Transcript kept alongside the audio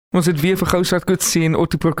Ons het weer vir Goustraat Coetzee en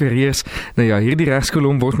Otto Prokureurs. Nou ja, hierdie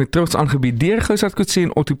regskolom word met trots aangebied deur Goustraat Coetzee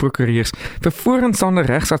en Otto Prokureurs. Vir vooraanstaande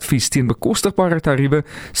regsadvies teen bekostigbare tariewe,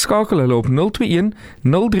 skakel hulle op 021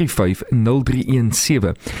 035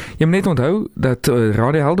 0317. Jy moet net onthou dat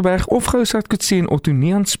Radio Helderberg of Goustraat Coetzee en Otto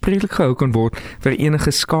nie aanspreeklik gehou kan word vir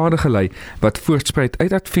enige skade gelei wat voortspruit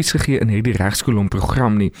uit advies gegee in hierdie regskolom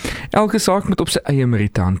program nie. Elke saak moet op sy eie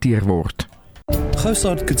meriete hanteer word.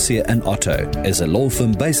 Goustraat Coetzee and Otto is a law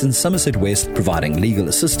firm based in Somerset West, providing legal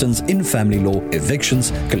assistance in family law,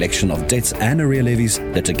 evictions, collection of debts and arrear levies,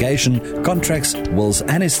 litigation, contracts, wills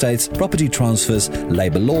and estates, property transfers,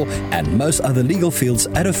 labour law and most other legal fields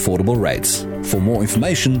at affordable rates. For more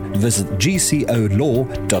information, visit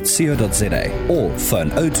gcolaw.co.za or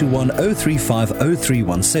phone 021 035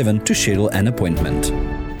 0317 to schedule an appointment.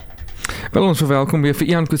 Wel, ons verwelkom weer vir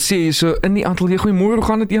Ian Coetzee so in die ateljee. Goeiemôre, hoe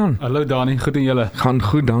gaan dit, Ian? Hallo Dani, goed en julle? Gaan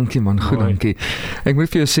goed, dankie man, goed, dankie. Ek moet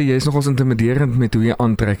vir jou sê, jy is nogals intimiderend met hoe jy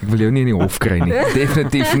aantrek. Ek wil jou nie in die hof kry nie.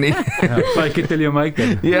 Definitief nie. Fake it till you make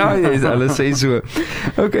it. Ja, yes, alles sê so.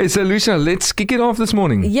 Okay, so Lucia, let's kick it off this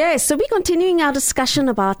morning. Yes, so we're continuing our discussion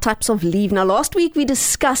about types of leave. Now, last week we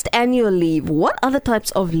discussed annual leave. What other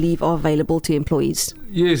types of leave are available to employees?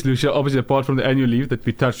 Yes, Lucia, obviously apart from the annual leave that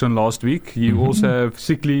we touched on last week, you also have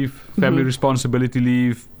sick leave, family responsibility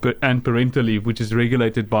leave, and parental leave, which is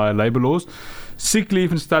regulated by labour laws. Sick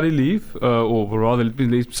leave and study leave, or rather,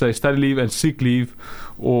 let's say study leave and sick leave,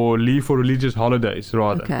 or leave for religious holidays,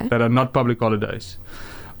 rather, that are not public holidays,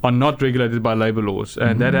 are not regulated by labour laws.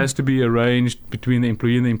 And that has to be arranged between the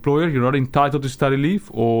employee and the employer. You're not entitled to study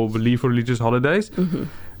leave or leave for religious holidays.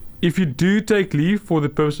 If you do take leave for the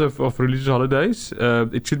purpose of religious holidays,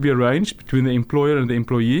 it should be arranged between the employer and the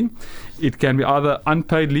employee. It can be either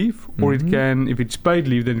unpaid leave, or it can, if it's paid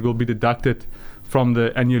leave, then it will be deducted from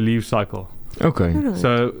the annual leave cycle. Okay.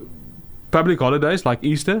 So, public holidays like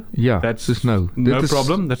Easter, that's no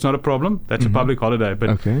problem. That's not a problem. That's a public holiday.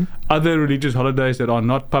 But other religious holidays that are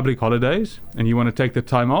not public holidays, and you want to take the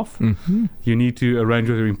time off, you need to arrange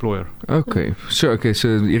with your employer. Okay, so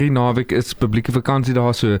hierdie naweek is publieke vakansie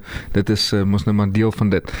daar, so dit is mos nou maar deel van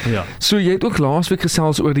dit. Ja. So jy het ook laasweek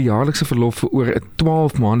gesels oor die jaarlikse verlof vir oor 'n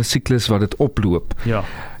 12 maande siklus wat dit oploop. Ja.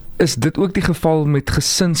 Is dit ook die geval met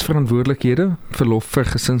gesinsverantwoordelikhede? Verlof vir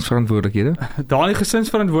gesinsverantwoordelikhede? Daai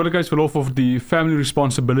gesinsverantwoordelikheidsverlof of die family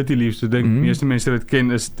responsibility leave, so dink meeste mense dit ken,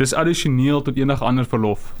 dis addisioneel tot enige ander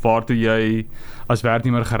verlof waartoe jy as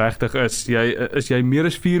werknemer geregtig is. Jy meer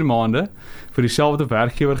as 4 maande vir dieselfde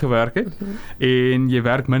werkgewer gewerk het en jy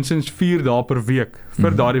werk minstens 4 dae per week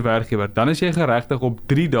vir daardie werkgewer, dan is jy geregtig op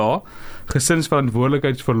 3 dae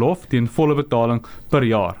gesinsverantwoordelikheidsverlof teen volle betaling per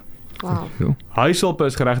jaar. Wow. Huishulp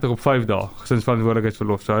is geregtig op 5 dae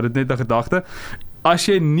gesinsverantwoordelikheidsverlof. So dit net 'n gedagte. As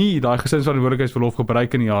jy nie daai gesinsverantwoordelikheidsverlof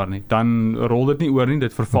gebruik in 'n jaar nie, dan rol dit nie oor nie,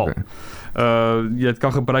 dit verval. Dit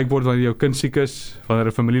kan gebruik word wanneer jou kind siek is, wanneer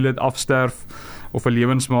 'n familielid afsterf of 'n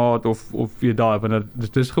lewensmaat of jy daai, wanneer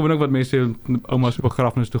dit is gewoonlik wat mense oumas op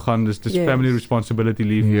begrafnis toe gaan, dis family responsibility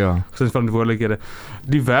leave, gesinsverantwoordelikhede.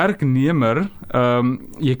 Die werknemer,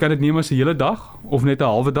 jy kan dit neem as 'n hele dag of net 'n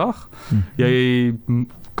halwe dag. Jy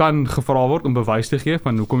kan gevra word om bewys te gee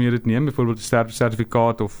van hoekom jy dit neem, byvoorbeeld 'n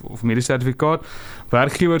sterfsertifikaat of mediese sertifikaat.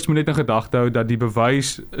 Werkgewers moet net in gedagte hou dat die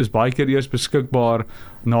bewys is baie keer eers beskikbaar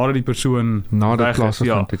nadat die persoon weg is.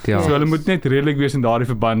 So hulle moet net redelik wees in daardie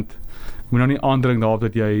verband. Moet nou nie aandring daarop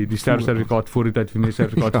dat jy die sterfsertifikaat voor die tyd vir mediese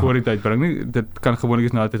sertifikaat voor die tyd bring nie. Dit kan gewoonlik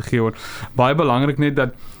eens na die tyd gegee word. Baie belangrik net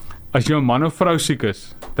dat as jou man of vrou siek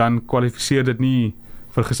is, dan kwalifiseer dit nie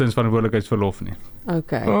vir gesinsverantwoordelikheidsverlof nie.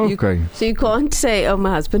 Okay. So you can't say, oh, my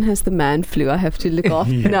husband has the man flu, I have to look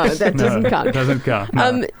after. No, that doesn't count. Doesn't count.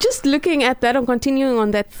 No. Just looking at that and continuing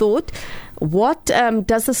on that thought, what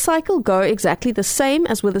does the cycle go exactly the same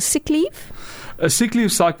as with a sick leave? A sick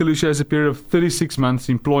leave cycle has a period of 36 months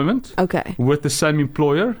employment with the same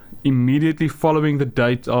employer immediately following the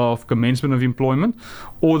date of commencement of employment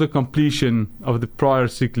or the completion of the prior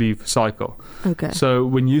sick leave cycle. So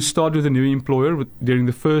when you start with a new employer during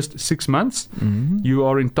the first 6 months, you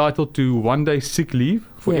are entitled to 1 day sick leave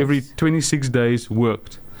for every 26 days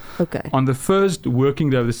worked. On the first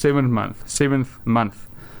working day of the 7th month,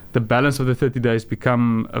 the balance of the 30 days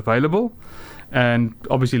become available. And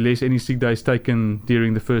obviously less any sick days taken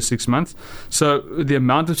during the first 6 months. So the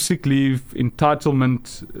amount of sick leave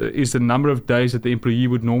entitlement is the number of days that the employee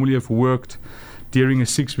would normally have worked during a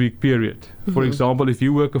 6-week period. For example, if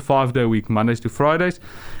you work a 5-day week, Mondays to Fridays,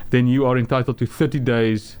 then you are entitled to 30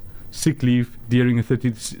 days sick leave during a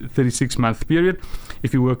 36-month period.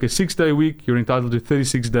 If you work a 6-day week, you're entitled to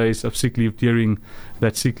 36 days of sick leave during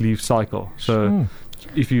that sick leave cycle. So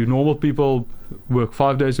if you normal people work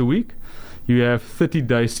 5 days a week, you have 30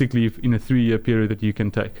 days sick leave in a 3-year period that you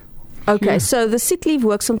can take. Okay, so the sick leave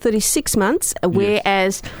works on 36 months,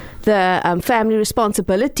 whereas the family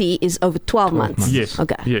responsibility is over 12 months. Yes.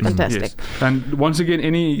 Okay, Yes. fantastic. Yes. And once again,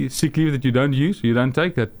 any sick leave that you don't use, you don't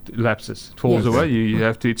take, that lapses, it falls Yes. away. You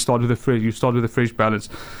have to start with a fresh balance.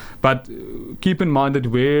 But keep in mind that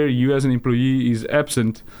where you as an employee is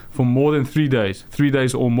absent for more than 3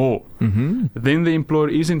 days or more, then the employer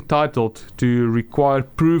is entitled to require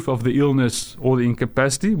proof of the illness or the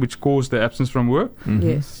incapacity which caused the absence from work.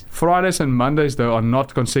 Yes. Fridays and Mondays, though, are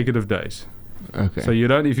not consecutive days. Okay. So you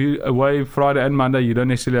don't, if you're away Friday and Monday, you don't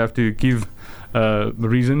necessarily have to give a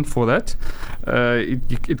reason for that.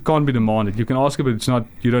 It can't be demanded. You can ask it, but it's not.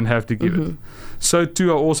 You don't have to give it. So too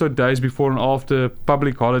are also days before and after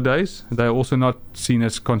public holidays. They are also not seen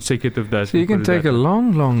as consecutive days. So you can take a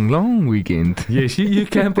long weekend. Yes, you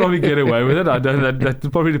can probably get away with it. I don't. That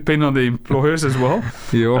will probably depend on the employers as well.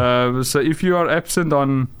 Yeah. So if you are absent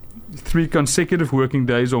on 3 consecutive working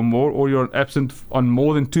days or more, or you're absent on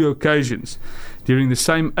more than 2 occasions during the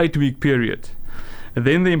same 8-week period,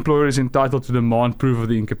 then the employer is entitled to demand proof of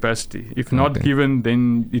the incapacity. If not given,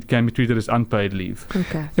 then it can be treated as unpaid leave.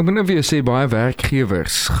 Okay. Ek moet nou vir jou sê, baie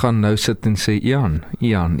werkgewers gaan nou sit en sê, Ian.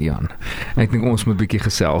 Ek dink ons moet 'n bietjie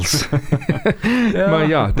gesels. Maar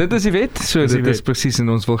ja, dit is die wet. So dit is presies, en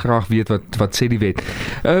ons wil graag weet wat sê die wet.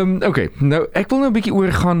 Okay, nou ek wil nou 'n bietjie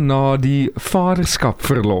oorgaan na die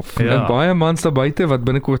vaderskapverlof. Ja. Nou baie mans daar buite wat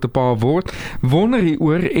binnekort 'n pa word, wonder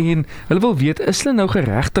hieroor en hulle wil weet, is hulle nou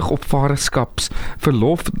geregtig op vaderskapsverlof,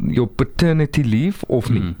 jou paternity leave of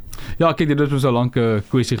nie? Ja, kyk, dit was so lank 'n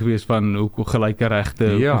kwessie gewees van hoe gelyke regte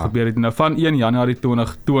gebeur het. Nou van 1 Januarie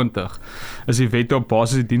 2020 is die wet op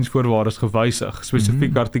basis die diensvoorwaardes gewysig,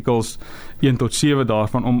 spesifiek artikels 1 tot 7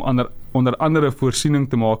 daarvan, om onder andere voorsiening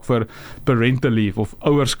te maak vir parental leave of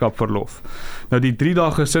ouerskapverlof. Nou die 3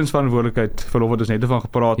 dae gesinsverantwoordelikheid verlof wat ons net van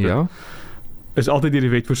gepraat het, is altyd deur die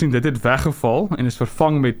wet voorsien. Dit het weggeval en is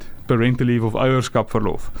vervang met parental leave of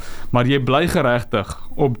ouerskapverlof. Maar jy bly geregtig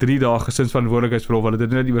op 3 dae gesinsverantwoordelikheidsverlof, want dit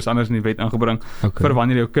het net iewers anders in die wet ingebring vir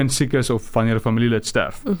wanneer jou kind siek is of wanneer 'n familielid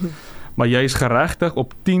sterf. Maar jy is geregtig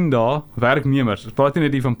op 10 dae werknemers. Ons praat nie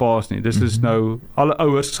net hier van paas nie. Dis is nou alle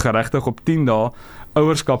ouers is geregtig op 10 dae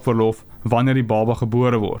ouerskapverlof wanneer die baba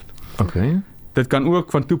gebore word. Okay. Dit kan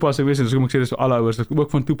ook van toepassing wees, en dis hoe ek sê, dis vir alle ouers, dit kan ook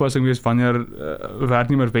van toepassing wees wanneer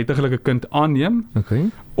werknemer wettiglik 'n kind aanneem,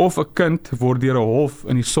 of 'n kind word deur 'n hof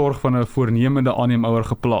in die sorg van 'n voornemende aanneemouer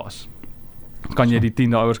geplaas. Kan jy die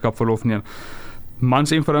 10 dae ouerskapverlof neem.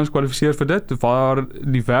 Mans en vrouens kwalifiseer vir dit, waar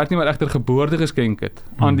die werknemer egter geboorte geskenk het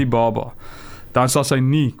aan die baba, dan sal sy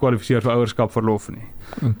nie kwalifiseer vir ouerskapverlof nie.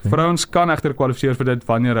 Vrouens kan egter kwalifiseer vir dit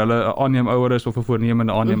wanneer hulle 'n aanneemouer is of 'n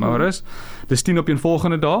voornemende aanneemouer is. Dis 10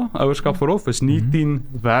 opeenvolgende dae, ouerskapverlof is nie 10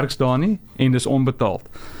 werksdae nie en dis onbetaald.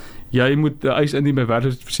 Jy moet 'n eis indien by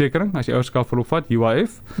werkloosheidversekering as jy ouerskapverlof vat,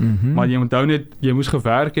 UIF, maar jy onthou net, jy moes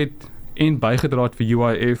gewerk het en bygedra het vir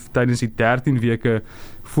UIF tydens die 13 weke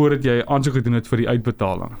voordat jy aansoek gedoen het vir die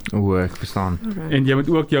uitbetaling. Ek verstaan. En jy moet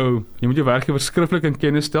ook jou werkgewer skriftelik in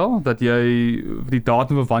kennis stel dat jy die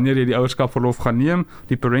datum van wanneer jy die ouerskapverlof gaan neem,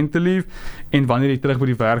 die parental leave, en wanneer jy terug by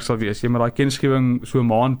die werk sal wees. Jy moet daai kennisgewing so 'n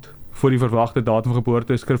maand voor die verwagte datum van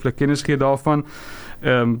geboorte skriftelik kennis gee daarvan.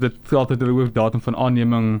 Dit geld altyd ook datum van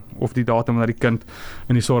aanneming of die datum wanneer die kind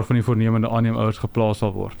in die sorg van die voornemende aanneemouers geplaas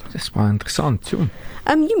sal word. Dis baie interessant, so.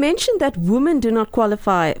 You mentioned that women do not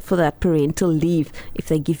qualify for that parental leave if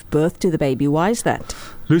they give birth to the baby. Why is that?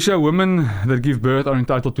 Lucia, women that give birth are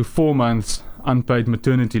entitled to 4 months unpaid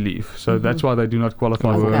maternity leave. So that's why they do not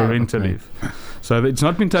qualify for parental leave. So it's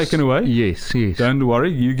not been taken away. Yes. Don't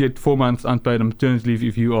worry, you get 4 months unpaid maternity leave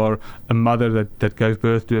if you are a mother that gave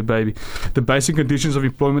birth to a baby. The Basic Conditions of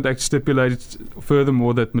Employment Act stipulates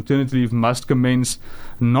furthermore that maternity leave must commence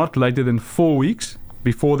not later than 4 weeks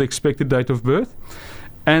before the expected date of birth,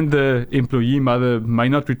 and the employee mother may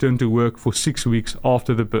not return to work for 6 weeks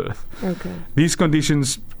after the birth. These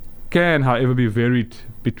conditions can, however, be varied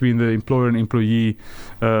between the employer and employee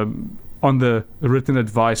on the written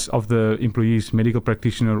advice of the employee's medical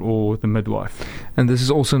practitioner or the midwife. And this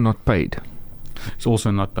is also not paid? It's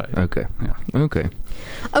also not paid. Okay. Yeah.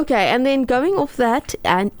 Okay, and then going off that,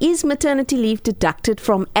 and is maternity leave deducted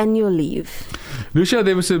from annual leave? Lucia,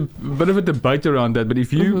 there was a bit of a debate around that, but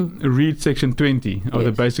if you read Section 20 of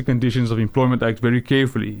the Basic Conditions of Employment Act very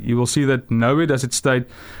carefully, you will see that nowhere does it state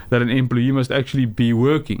that an employee must actually be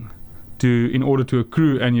working in order to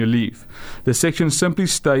accrue annual leave. The section simply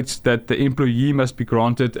states that the employee must be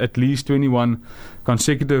granted at least 21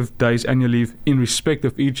 consecutive days annual leave in respect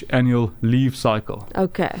of each annual leave cycle.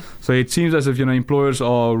 Okay. So it seems as if employers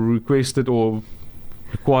are requested or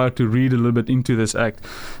required to read a little bit into this act.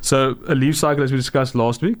 So a leave cycle, as we discussed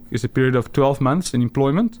last week, is a period of 12 months in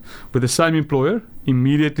employment with the same employer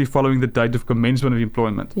immediately following the date of commencement of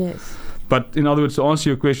employment. Yes. But in other words, to answer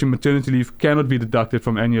your question, maternity leave cannot be deducted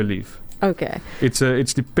from annual leave. Okay.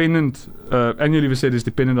 It's dependent, annual leave, I said, is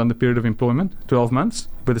dependent on the period of employment, 12 months,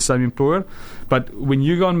 with the same employer. But when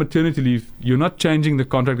you go on maternity leave, you're not changing the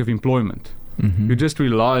contract of employment. You're just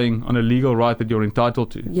relying on a legal right that you're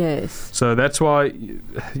entitled to. Yes. So that's why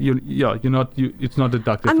it's not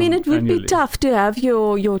deducted. I mean, from it would annual be leave. tough to have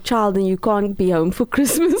your child and you can't be home for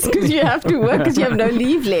Christmas because you have to work because you have no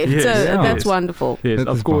leave left. Yes. So Yeah. that's Yes. wonderful. Yes, That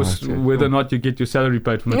is of course, wise, yeah. whether or not you get your salary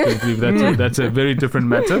paid for maternity leave, that's a very different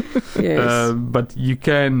matter. Yes. But you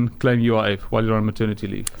can claim UIF while you're on maternity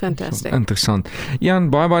leave. Fantastic. Interessant. Jan,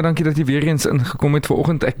 baie dankie dat jy weer eens ingekom het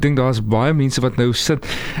vanoggend. Ek dink daar's baie mense wat nou sit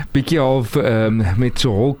bietjie half met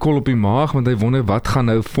so holkol op die maag want hy wonder wat gaan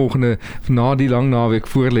nou volgende na die lang naweek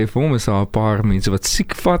voorlê vir hom. Is daar 'n paar mense wat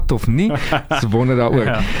siek vat of nie? Dis wonder daaroor.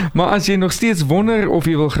 Ja. Maar as jy nog steeds wonder of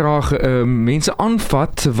jy wil graag mense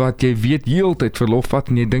aanvat wat jy weet heeltyd verlof vat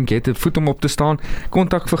en jy dink jy het 'n voet om op te staan,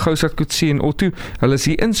 kontak vir Gousaat Kutse en Otto. Hulle is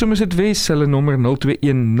hier in Somerset West, hulle nommer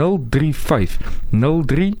 021035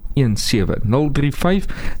 0317 035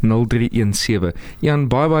 0317. Jan,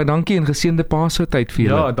 baie dankie en geseënde Paastyd vir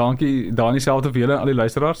julle. Ja, dankie. Daan dieselfde vir julle al die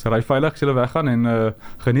luisteraars. Ry veilig as julle weggaan en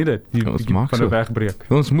geniet dit. Ons maak van so. 'n wegbreek.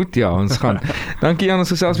 Ons moet ons gaan. Dankie Jan, ons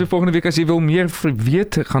gesels weer volgende week. As jy wil meer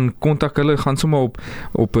weet, gaan kontak hulle, gaan sommer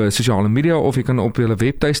op sosiale media of jy kan op hulle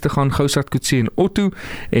webtuiste gaan, Gousaat Kutse en Otto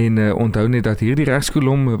en onthou net dat hierdie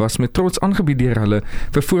regskolom was met trots aangebied deur hulle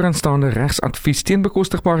vir vooraanstaande regsadvies teen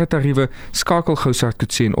bekostigbare tariewe. Skakel Gousaat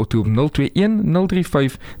Kutse en Otto op 021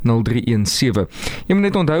 035 0317. Jy moet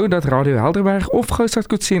net onthou dat Radio Helderberg of Gousaat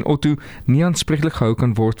Kutse en Otto nie aanspreeklik gehou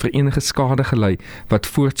kan word vir enige skade gelei wat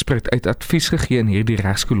voortspruit uit advies gegee in hierdie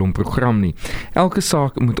regskolom program nie. Elke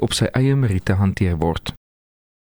saak moet op sy eie meriete hanteer word.